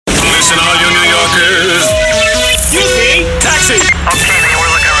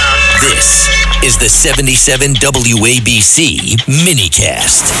is the 77 WABC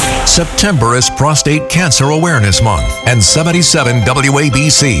minicast. September is Prostate Cancer Awareness Month, and 77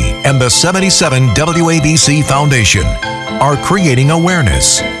 WABC and the 77 WABC Foundation are creating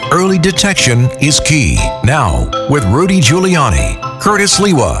awareness. Early detection is key. Now, with Rudy Giuliani, Curtis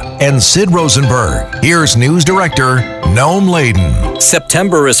Sliwa, and Sid Rosenberg, here's News Director Noam Laden.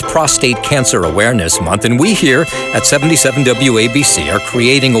 September is Prostate Cancer Awareness Month, and we here at 77 WABC are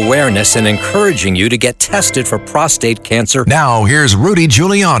creating awareness and encouraging you to get tested for prostate cancer. Now, here's Rudy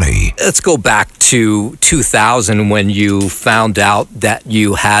Giuliani. Let's go back to 2000 when you found out that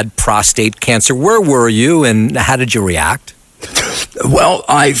you had prostate cancer. Where were you, and how did you react? Well,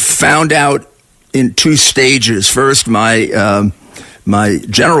 I found out in two stages. First, my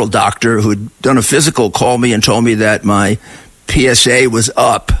general doctor who had done a physical called me and told me that my PSA was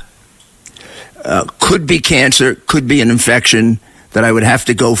up. Could be cancer, could be an infection, that I would have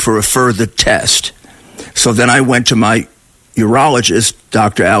to go for a further test. So then I went to my urologist,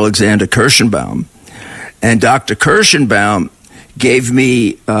 Dr. Alexander Kirschenbaum, and Dr. Kirschenbaum gave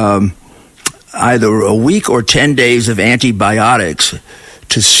me either a week or 10 days of antibiotics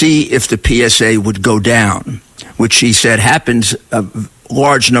to see if the PSA would go down, which he said happens a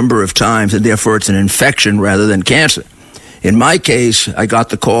large number of times, and therefore it's an infection rather than cancer. In my case, I got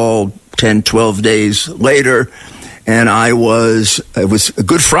the call 10, 12 days later, and it was a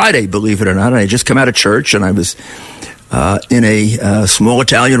Good Friday, believe it or not, and I had just come out of church, and I was in a small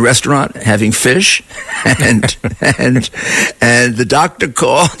Italian restaurant having fish, and the doctor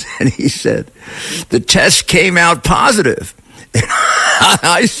called, and he said, the test came out positive.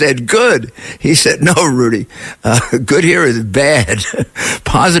 I said, good. He said, no, Rudy, good here is bad.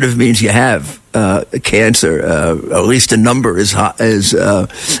 Positive means you have cancer. At least the number is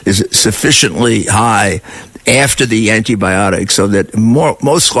sufficiently high after the antibiotics so that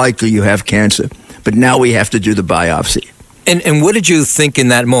most likely you have cancer. But now we have to do the biopsy. And what did you think in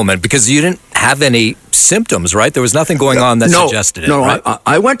that moment? Because you didn't have any symptoms, right? There was nothing going on that suggested it, right? No,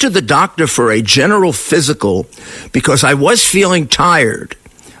 I went to the doctor for a general physical because I was feeling tired.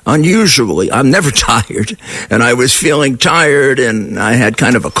 Unusually, I'm never tired, and I was feeling tired, and I had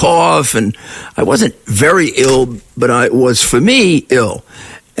kind of a cough, and I wasn't very ill, but I was, for me, ill.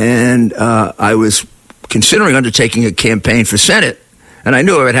 And I was considering undertaking a campaign for Senate, and I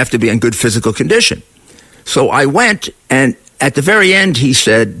knew I would have to be in good physical condition. So I went, and at the very end, he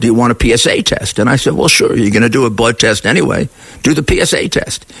said, do you want a PSA test? And I said, well, sure, you're going to do a blood test anyway. Do the PSA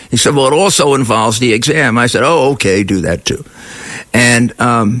test. He said, well, it also involves the exam. I said, oh, okay, do that too. And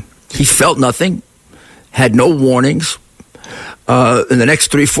he felt nothing, had no warnings. In the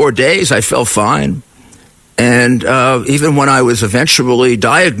next 3-4 days, I felt fine. And even when I was eventually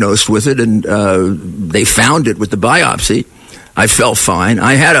diagnosed with it and they found it with the biopsy, I felt fine.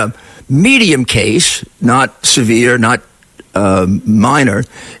 I had a medium case, not severe, not minor,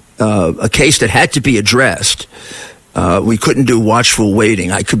 a case that had to be addressed. We couldn't do watchful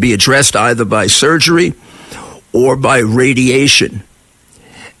waiting. I could be addressed either by surgery or by radiation.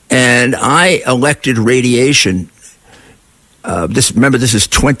 And I elected radiation. Remember, this is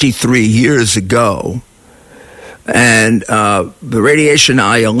 23 years ago. And the radiation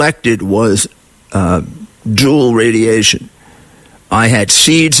I elected was dual radiation. I had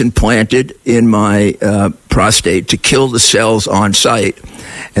seeds implanted in my prostate to kill the cells on site.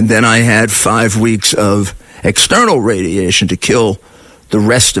 And then I had 5 weeks of external radiation to kill the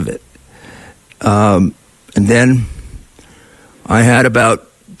rest of it. And then I had about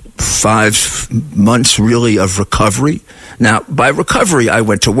 5 months really of recovery. Now, by recovery, I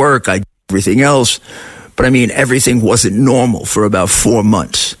went to work, I did everything else. But I mean, everything wasn't normal for about 4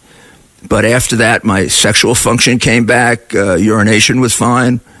 months. But after that, my sexual function came back, urination was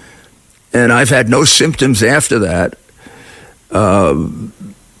fine, and I've had no symptoms after that.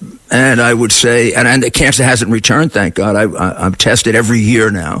 And I would say, and the cancer hasn't returned, thank God. I'm tested every year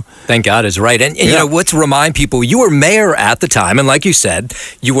now. Thank God is right. And you know, let's remind people, you were mayor at the time, and like you said,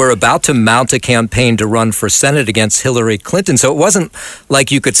 you were about to mount a campaign to run for Senate against Hillary Clinton, so it wasn't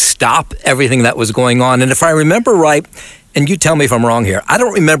like you could stop everything that was going on. And if I remember right, and you tell me if I'm wrong here, I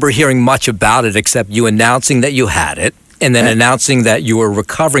don't remember hearing much about it except you announcing that you had it and then announcing that you were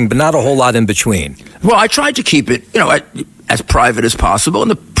recovering, but not a whole lot in between. Well, I tried to keep it, as private as possible.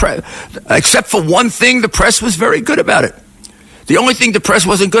 And except for one thing, the press was very good about it. The only thing the press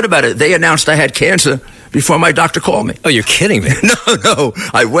wasn't good about it, they announced I had cancer before my doctor called me. Oh, you're kidding me. No.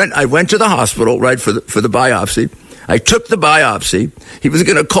 I went to the hospital, right, for the biopsy. I took the biopsy. He was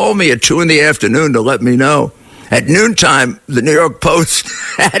going to call me at 2 p.m. to let me know. At noontime, the New York Post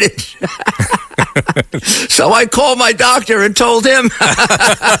had it. So I called my doctor and told him.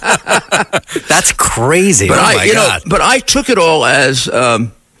 That's crazy. But God. But I took it all as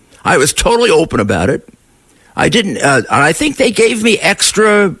I was totally open about it. I didn't. And I think they gave me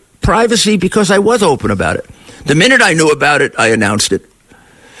extra privacy because I was open about it. The minute I knew about it, I announced it.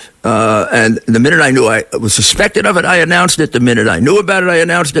 And the minute I knew I was suspected of it, I announced it. The minute I knew about it, I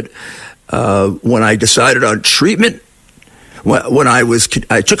announced it. When I decided on treatment,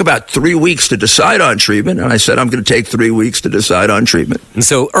 I took about 3 weeks to decide on treatment, and I said I'm going to take 3 weeks to decide on treatment. And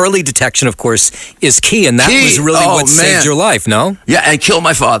so early detection, of course, is key, and that was really what saved your life, no? Yeah, and killed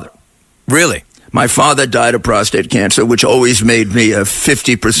my father. Really? My father died of prostate cancer, which always made me a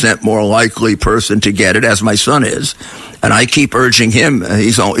 50% more likely person to get it, as my son is. And I keep urging him,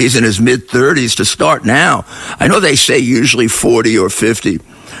 he's in his mid-30s, to start now. I know they say usually 40 or 50.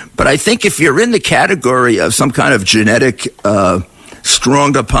 But I think if you're in the category of some kind of genetic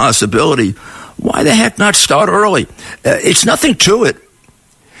stronger possibility, why the heck not start early? It's nothing to it.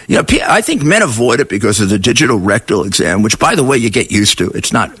 You know, I think men avoid it because of the digital rectal exam, which, by the way, you get used to.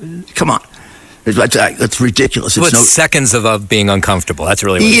 It's not, come on. It's ridiculous. It's seconds of being uncomfortable. That's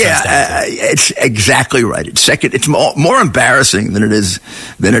really what it comes down to. It's exactly right. It's more embarrassing than it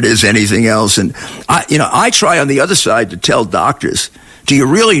is anything else. And I try on the other side to tell doctors, do you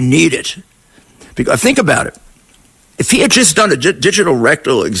really need it? Because think about it. If he had just done a digital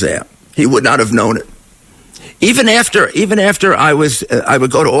rectal exam, he would not have known it. Even after I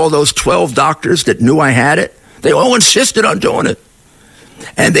would go to all those 12 doctors that knew I had it. They all insisted on doing it,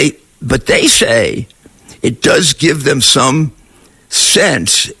 but they say it does give them some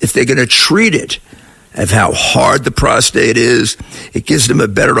sense, if they're going to treat it, of how hard the prostate is. It gives them a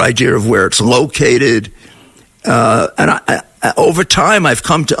better idea of where it's located. And over time, I've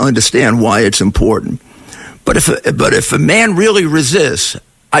come to understand why it's important. But if a man really resists,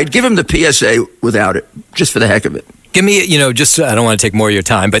 I'd give him the PSA without it, just for the heck of it. Give me, I don't want to take more of your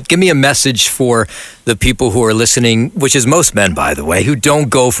time, but give me a message for the people who are listening, which is most men, by the way, who don't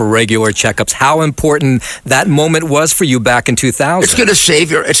go for regular checkups. How important that moment was for you back in 2000. It's going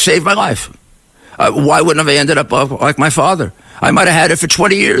to it saved my life. Why wouldn't I have ended up like my father? I might have had it for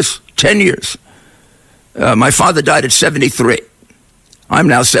 20 years, 10 years. My father died at 73. I'm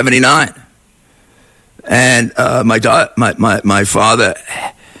now 79. And my father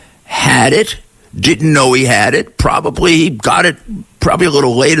had it. Didn't know he had it. Probably he got it a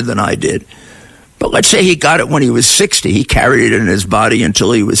little later than I did. But let's say he got it when he was 60. He carried it in his body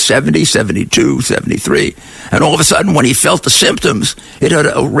until he was 70, 72, 73. And all of a sudden, when he felt the symptoms, it had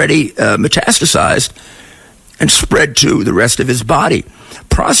already metastasized and spread to the rest of his body.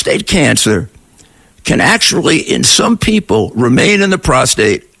 Prostate cancer can actually, in some people, remain in the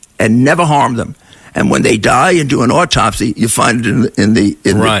prostate and never harm them. And when they die and do an autopsy, you find it in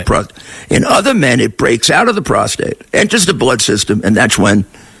the prostate. In other men, it breaks out of the prostate, enters the blood system, and that's when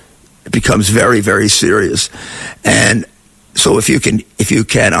it becomes very, very serious. And so if you can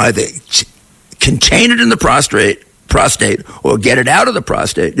either contain it in the prostate or get it out of the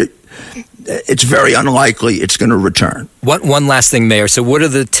prostate, it's very unlikely it's going to return. One last thing, Mayor. So what are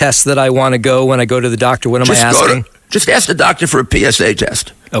the tests that I want to go when I go to the doctor? What am I asking? Just ask the doctor for a PSA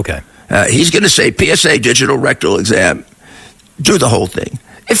test. Okay. He's going to say PSA digital rectal exam. Do the whole thing.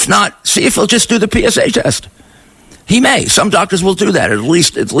 If not, see if he'll just do the PSA test. He may. Some doctors will do that. At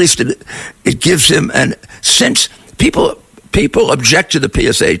least it gives him an sense. People object to the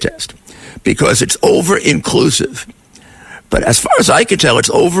PSA test because it's over-inclusive. But as far as I can tell, it's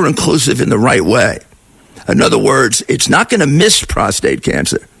over-inclusive in the right way. In other words, it's not going to miss prostate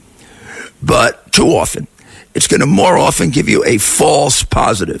cancer, but too often. It's going to more often give you a false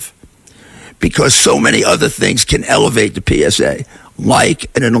positive because so many other things can elevate the PSA, like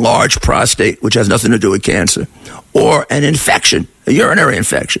an enlarged prostate, which has nothing to do with cancer, or an infection, a urinary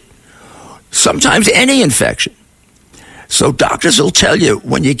infection, sometimes any infection. So doctors will tell you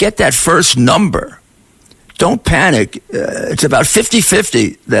when you get that first number, don't panic. It's about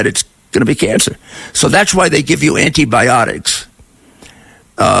 50-50 that it's going to be cancer. So that's why they give you antibiotics.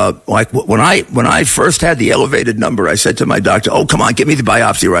 Like when I first had the elevated number, I said to my doctor, "Oh, come on, give me the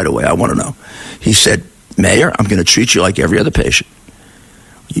biopsy right away. I want to know." He said, "Mayor, I'm going to treat you like every other patient.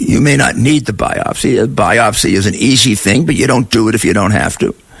 You may not need the biopsy. A biopsy is an easy thing, but you don't do it if you don't have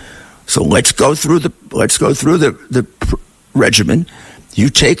to. So let's go through the regimen. You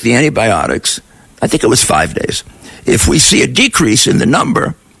take the antibiotics. I think it was 5 days. If we see a decrease in the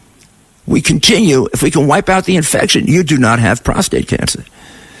number, we continue. If we can wipe out the infection, you do not have prostate cancer.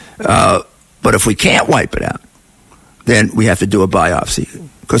 But if we can't wipe it out, then we have to do a biopsy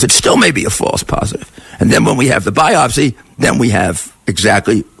because it still may be a false positive. And then when we have the biopsy, then we have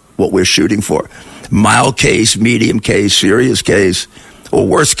exactly what we're shooting for. Mild case, medium case, serious case, or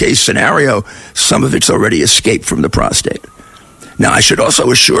worst case scenario, some of it's already escaped from the prostate. Now, I should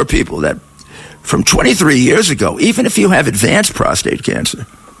also assure people that from 23 years ago, even if you have advanced prostate cancer,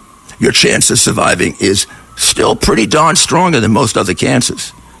 your chance of surviving is still pretty darn stronger than most other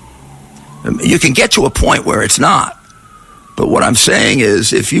cancers. You can get to a point where it's not. But what I'm saying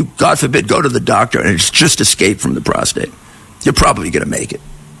is, if you, God forbid, go to the doctor and it's just escaped from the prostate, you're probably going to make it.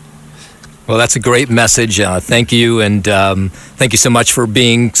 Well, that's a great message. Thank you, and thank you so much for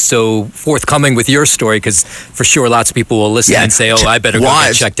being so forthcoming with your story, because for sure lots of people will listen and say, I better go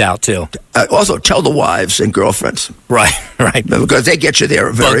get checked out too. Also, tell the wives and girlfriends. Right. Because they get you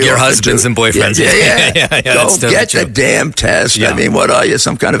there very Bug your often husbands too. and boyfriends. Yeah. Go get the damn test. Yeah. I mean, what are you,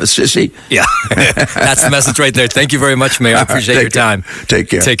 some kind of a sissy? Yeah, that's the message right there. Thank you very much, Mayor. I appreciate your time. Take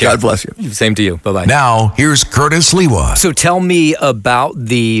care. God bless you. Same to you. Bye-bye. Now, here's Curtis Sliwa. So tell me about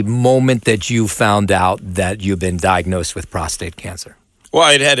the moment that you found out that you've been diagnosed with prostate cancer. Well,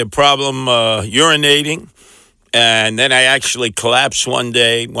 I'd had a problem urinating, and then I actually collapsed one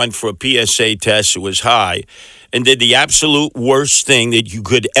day, went for a PSA test, it was high, and did the absolute worst thing that you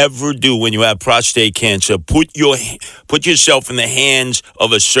could ever do when you have prostate cancer. Put yourself in the hands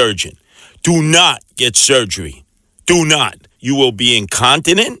of a surgeon. Do not get surgery. Do not. You will be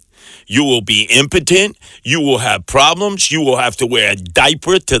incontinent. You will be impotent. You will have problems. You will have to wear a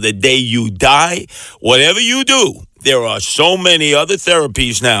diaper to the day you die. Whatever you do, there are so many other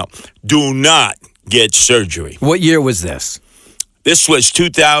therapies now. Do not get surgery. What year was this? This was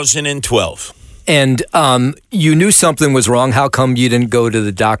 2012. And you knew something was wrong. How come you didn't go to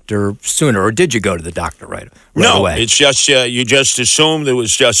the doctor sooner, or did you go to the doctor right away? It's just you just assumed it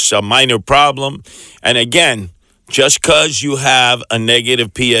was just a minor problem. And again, just because you have a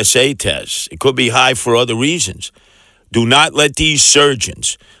negative PSA test, it could be high for other reasons. Do not let these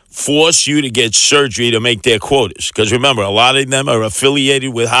surgeons force you to get surgery to make their quotas. Because remember, a lot of them are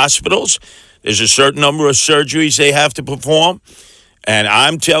affiliated with hospitals. There's a certain number of surgeries they have to perform. And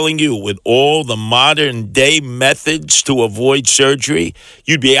I'm telling you, with all the modern day methods to avoid surgery,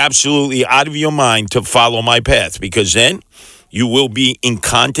 you'd be absolutely out of your mind to follow my path, because then you will be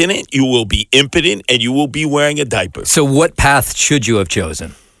incontinent, you will be impotent, and you will be wearing a diaper. So what path should you have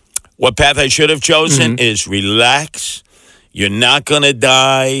chosen? What path I should have chosen is relax. You're not going to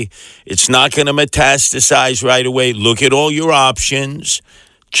die. It's not going to metastasize right away. Look at all your options.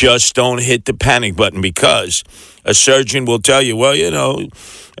 Just don't hit the panic button, because a surgeon will tell you, well,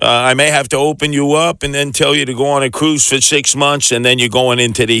 I may have to open you up and then tell you to go on a cruise for 6 months, and then you're going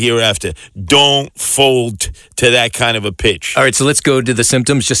into the hereafter. Don't fold to that kind of a pitch. All right, so let's go to the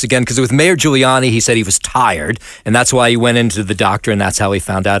symptoms just again, because with Mayor Giuliani, he said he was tired, and that's why he went into the doctor, and that's how he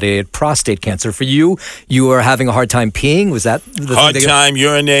found out he had prostate cancer. For you, you were having a hard time peeing? Was that the hard time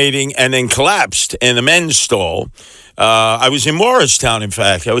urinating, and then collapsed in the men's stall. I was in Morristown, in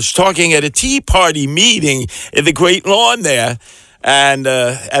fact. I was talking at a tea party meeting in the Great Lawn there. And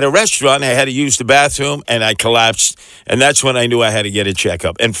at a restaurant, I had to use the bathroom, and I collapsed. And that's when I knew I had to get a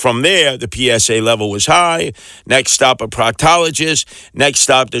checkup. And from there, the PSA level was high. Next stop, a proctologist. Next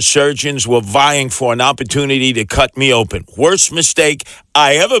stop, the surgeons were vying for an opportunity to cut me open. Worst mistake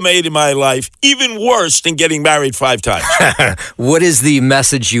I ever made in my life, even worse than getting married 5 times. What is the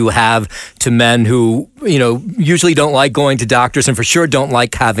message you have to men who, usually don't like going to doctors, and for sure don't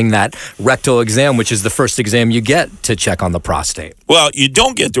like having that rectal exam, which is the first exam you get to check on the prostate? Well, you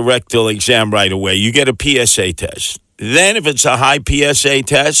don't get the rectal exam right away. You get a PSA test. Then if it's a high PSA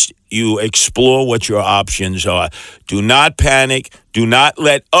test, you explore what your options are. Do not panic. Do not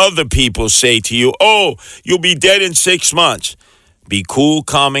let other people say to you, you'll be dead in 6 months. Be cool,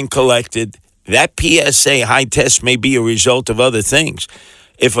 calm, and collected. That PSA high test may be a result of other things.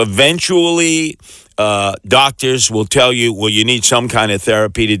 If eventually doctors will tell you, you need some kind of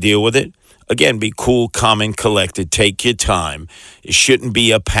therapy to deal with it, again, be cool, calm, and collected. Take your time. It shouldn't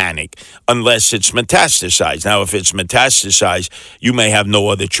be a panic unless it's metastasized. Now, if it's metastasized, you may have no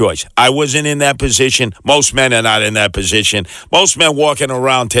other choice. I wasn't in that position. Most men are not in that position. Most men walking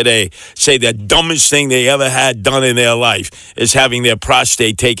around today say the dumbest thing they ever had done in their life is having their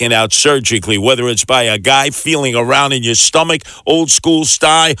prostate taken out surgically, whether it's by a guy feeling around in your stomach, old school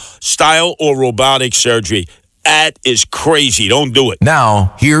style or robotic surgery. That is crazy. Don't do it.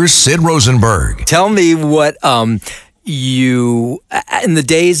 Now, here's Sid Rosenberg. Tell me what you, in the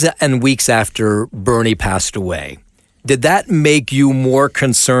days and weeks after Bernie passed away, did that make you more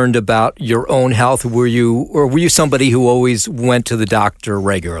concerned about your own health? Were you somebody who always went to the doctor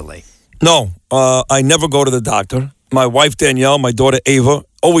regularly? No, I never go to the doctor. my wife Danielle, my daughter Ava,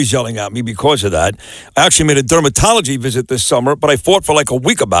 always yelling at me because of that. I actually made a dermatology visit this summer, but I fought for like a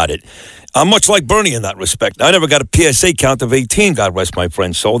week about it. I'm much like Bernie in that respect. I never got a PSA count of 18, God rest my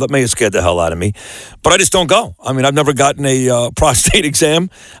friend's soul. That may have scared the hell out of me. But I just don't go. I mean, I've never gotten a prostate exam.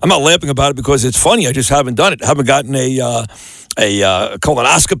 I'm not laughing about it because it's funny. I just haven't done it. I haven't gotten a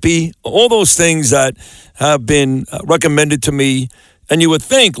colonoscopy, all those things that have been recommended to me. And you would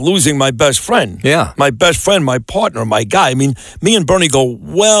think losing my best friend. Yeah. My best friend, my partner, my guy. I mean, me and Bernie go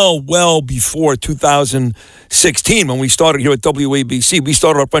well before 2016 when we started here at WABC. We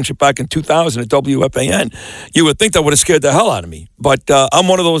started our friendship back in 2000 at WFAN. You would think that would have scared the hell out of me. But I'm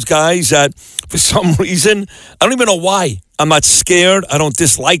one of those guys that, for some reason, I don't even know why. I'm not scared. I don't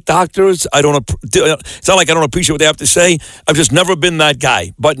dislike doctors. It's not like I don't appreciate what they have to say. I've just never been that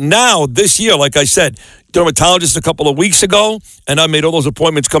guy. But now, this year, like I said, dermatologist a couple of weeks ago, and I made all those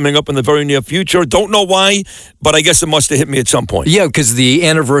appointments coming up in the very near future. Don't know why, but I guess it must have hit me at some point. Yeah, because the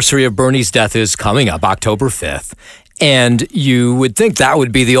anniversary of Bernie's death is coming up, October 5th. And you would think that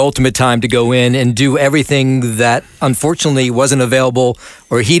would be the ultimate time to go in and do everything that unfortunately wasn't available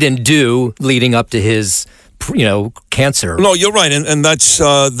or he didn't do leading up to his cancer. No, you're right. And that's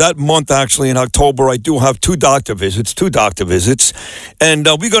that month, actually, in October, I do have two doctor visits. And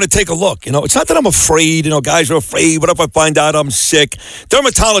we're going to take a look. It's not that I'm afraid. Guys are afraid. What if I find out I'm sick?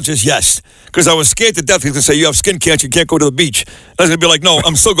 Dermatologist, yes. Because I was scared to death. He's going to say, you have skin cancer. You can't go to the beach. I was going to be like, no,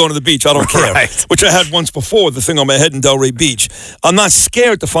 I'm still going to the beach. I don't care. Right. Which I had once before, the thing on my head in Delray Beach. I'm not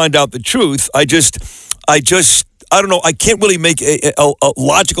scared to find out the truth. I don't know. I can't really make a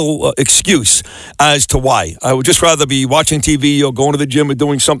logical excuse as to why. I would just rather be watching TV or going to the gym or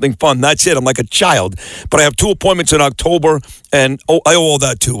doing something fun. That's it. I'm like a child. But I have 2 appointments in October, and I owe all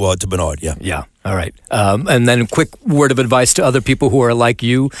that to Bernard. Yeah. Yeah. All right. And then a quick word of advice to other people who are like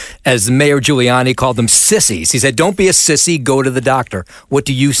you. As Mayor Giuliani called them sissies. He said, don't be a sissy, go to the doctor. What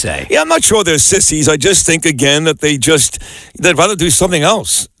do you say? Yeah, I'm not sure they're sissies. I just think, again, that they'd rather do something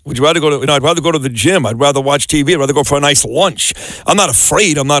else. Would you rather go to, I'd rather go to the gym. I'd rather watch TV. I'd rather go for a nice lunch. I'm not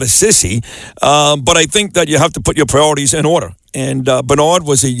afraid. I'm not a sissy. But I think that you have to put your priorities in order. And Bernard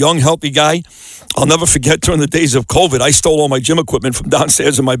was a young, healthy guy. I'll never forget during the days of COVID, I stole all my gym equipment from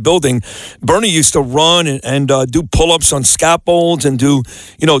downstairs in my building. Bernie used to run and do pull-ups on scaffolds and do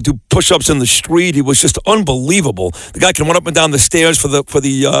push-ups in the street. He was just unbelievable. The guy can run up and down the stairs for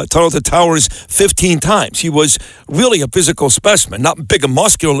the Tunnel to Towers 15 times. He was really a physical specimen, not big and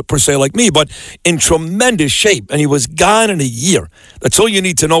muscular per se like me, but in tremendous shape. And he was gone in a year. That's all you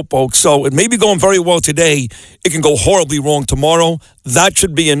need to know, folks. So it may be going very well today. It can go horribly wrong tomorrow. That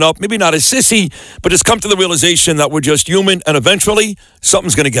should be enough. Maybe not a sissy, but just come to the realization that we're just human, and eventually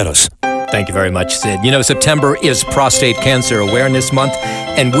something's going to get us. Thank you very much, Sid. September is Prostate Cancer Awareness Month,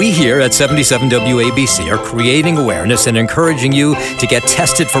 and we here at 77 WABC are creating awareness and encouraging you to get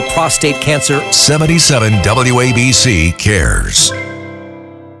tested for prostate cancer. 77 WABC cares.